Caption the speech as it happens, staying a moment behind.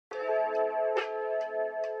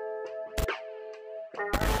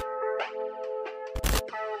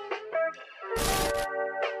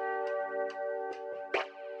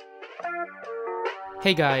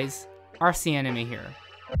Hey guys, RC Anime here.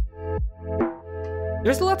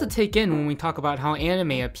 There's a lot to take in when we talk about how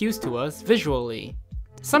anime appeals to us visually.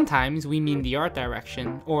 Sometimes we mean the art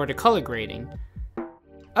direction or the color grading.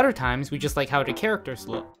 Other times we just like how the characters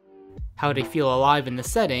look, how they feel alive in the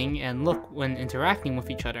setting and look when interacting with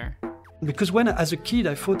each other. Because when, as a kid,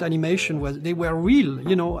 I thought animation they were real,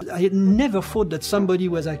 I had never thought that somebody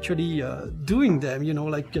was actually doing them,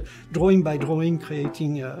 like drawing by drawing,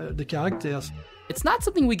 creating the characters. It's not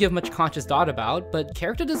something we give much conscious thought about, but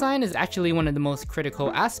character design is actually one of the most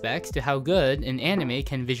critical aspects to how good an anime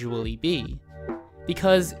can visually be.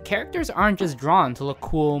 Because characters aren't just drawn to look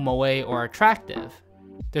cool, moe, or attractive.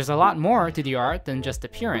 There's a lot more to the art than just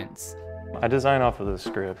appearance. I design off of the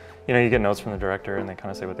script. You get notes from the director and they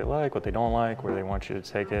kind of say what they like, what they don't like, where they want you to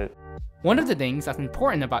take it. One of the things that's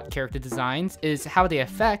important about character designs is how they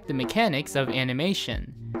affect the mechanics of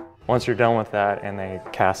animation. Once you're done with that and they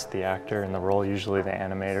cast the actor in the role, usually the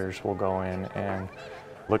animators will go in and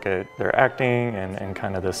look at their acting and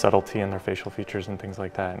kind of the subtlety in their facial features and things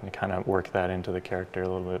like that, and kind of work that into the character a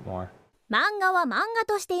little bit more. 漫画は漫画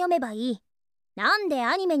として読めばいい。なんで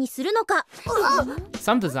アニメにするのか。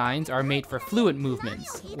Some designs are made for fluid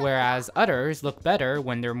movements, whereas others look better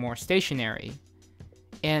when they're more stationary.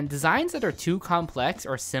 And designs that are too complex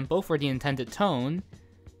or simple for the intended tone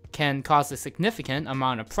can cause a significant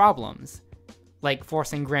amount of problems, like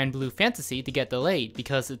forcing Grand Blue Fantasy to get delayed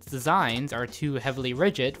because its designs are too heavily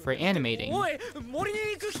rigid for animating.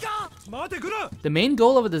 The main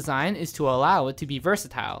goal of a design is to allow it to be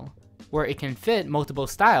versatile, where it can fit multiple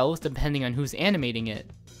styles depending on who's animating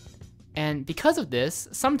it. And because of this,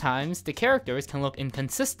 sometimes the characters can look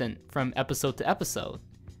inconsistent from episode to episode,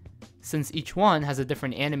 since each one has a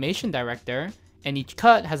different animation director and each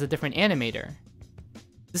cut has a different animator.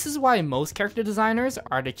 This is why most character designers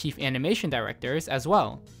are the chief animation directors as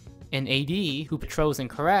well, an AD who patrols and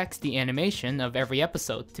corrects the animation of every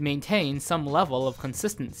episode to maintain some level of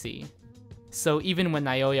consistency. So even when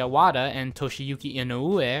Naoya Wada and Toshiyuki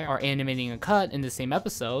Inoue are animating a cut in the same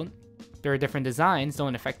episode, their different designs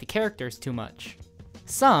don't affect the characters too much.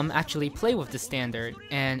 Some actually play with the standard,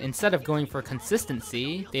 and instead of going for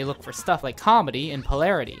consistency, they look for stuff like comedy and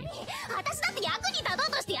polarity.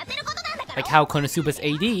 Like how Konosuba's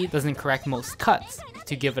AD doesn't correct most cuts,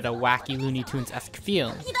 to give it a wacky Looney Tunes-esque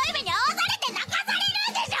feel.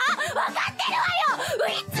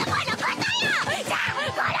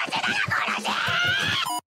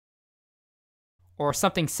 Or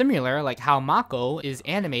something similar like how Mako is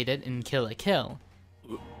animated in Kill la Kill.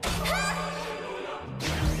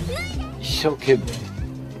 一生懸命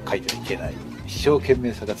書いてはいけない。一生懸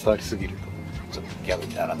命さが伝わりすぎるとちょっとギャグ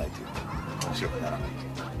にならないというか面白くならないとい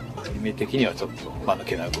うか、アニメ的にはちょっと間抜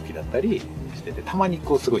けな動きだったりしてて、たまに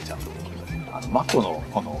こうすごいちゃんとマコの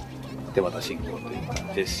この手渡し行というか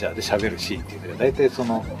ジェスチャーで喋るシーンっていうのが大体そ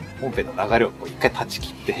の本編の流れをこう一回断ち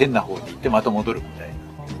切って変な方に行ってまた戻るみたいな、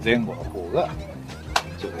前後の方が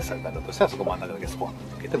調整され方としてはそこ真ん中だけスポンと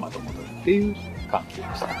抜けてまた戻るっていう関係で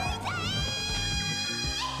した。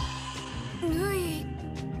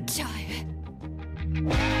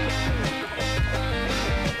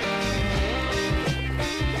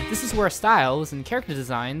This is where styles and character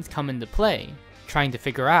designs come into play, trying to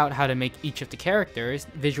figure out how to make each of the characters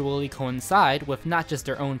visually coincide with not just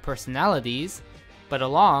their own personalities, but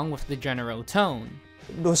along with the general tone.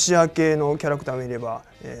 ロシア系のキャラクターもいれば、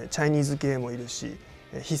チャイニーズ系もいるし、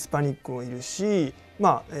ヒスパニックもいるし、ジ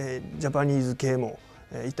ャパニーズ系も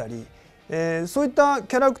いたり、そういった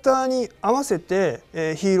キャラクターに合わせて、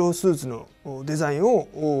ヒーロースーツのデザイン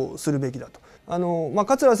をするべきだと。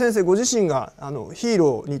桂先生ご自身がヒー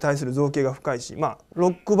ローに対する造形が深いし、ロ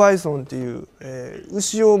ックバイソンっていう、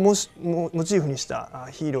牛をモチーフにした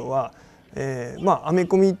ヒーローは、アメ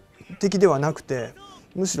コミ的ではなくて、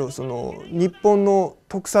むしろその日本の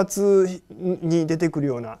特撮に出てくる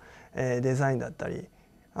ような、デザインだったり、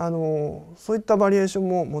そういったバリエーション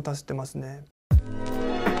も持たせてますね。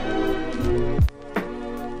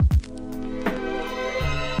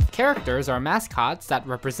Characters are mascots that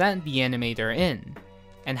represent the anime they're in,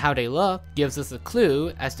 and how they look gives us a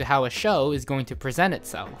clue as to how a show is going to present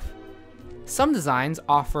itself. Some designs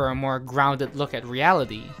offer a more grounded look at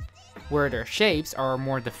reality, where their shapes are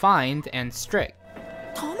more defined and strict.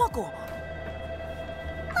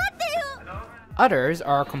 Others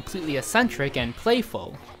are completely eccentric and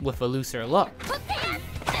playful, with a looser look.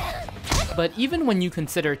 But even when you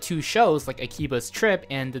consider two shows like Akiba's Trip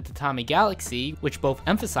and the Tatami Galaxy, which both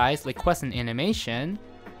emphasize liquescent animation,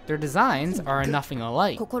 their designs are nothing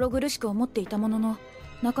alike.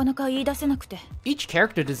 Each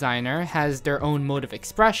character designer has their own mode of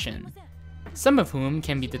expression, some of whom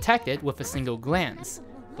can be detected with a single glance,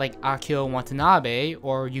 like Akio Watanabe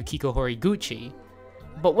or Yukiko Horiguchi.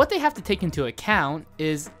 But what they have to take into account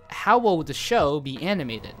is how will the show be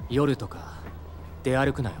animated.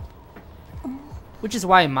 Which is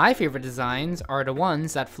why my favorite designs are the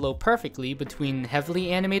ones that flow perfectly between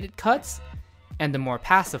heavily animated cuts and the more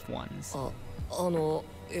passive ones.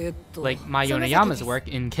 Like Yonayama's work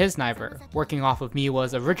in Kisniver, working off of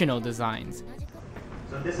Miwa's original designs.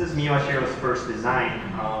 So this is Miyashiro's first design.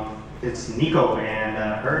 It's Nico,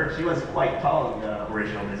 and she was quite tall in the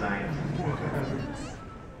original design.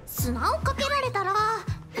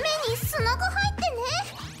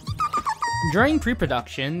 During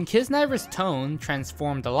pre-production, Kisniver's tone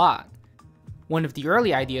transformed a lot. One of the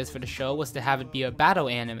early ideas for the show was to have it be a battle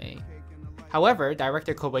anime. However,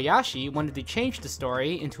 director Kobayashi wanted to change the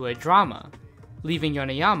story into a drama, leaving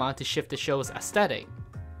Yonayama to shift the show's aesthetic.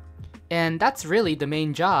 And that's really the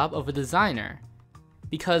main job of a designer,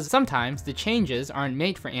 because sometimes the changes aren't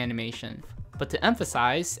made for animation, but to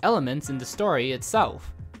emphasize elements in the story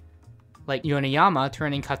itself. Like Yonayama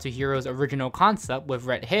turning Katsuhiro's original concept with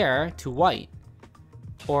red hair to white,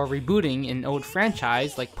 or rebooting an old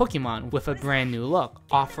franchise like Pokemon with a brand new look,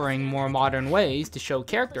 offering more modern ways to show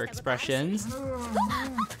character expressions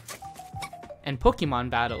and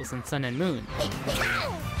Pokemon battles in Sun and Moon.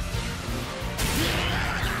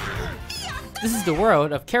 This is the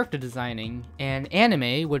world of character designing, and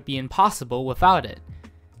anime would be impossible without it.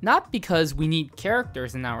 Not because we need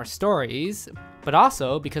characters in our stories, but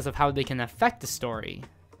also because of how they can affect the story,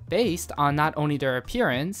 based on not only their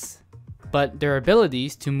appearance, but their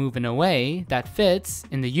abilities to move in a way that fits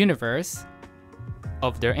in the universe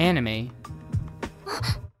of their anime.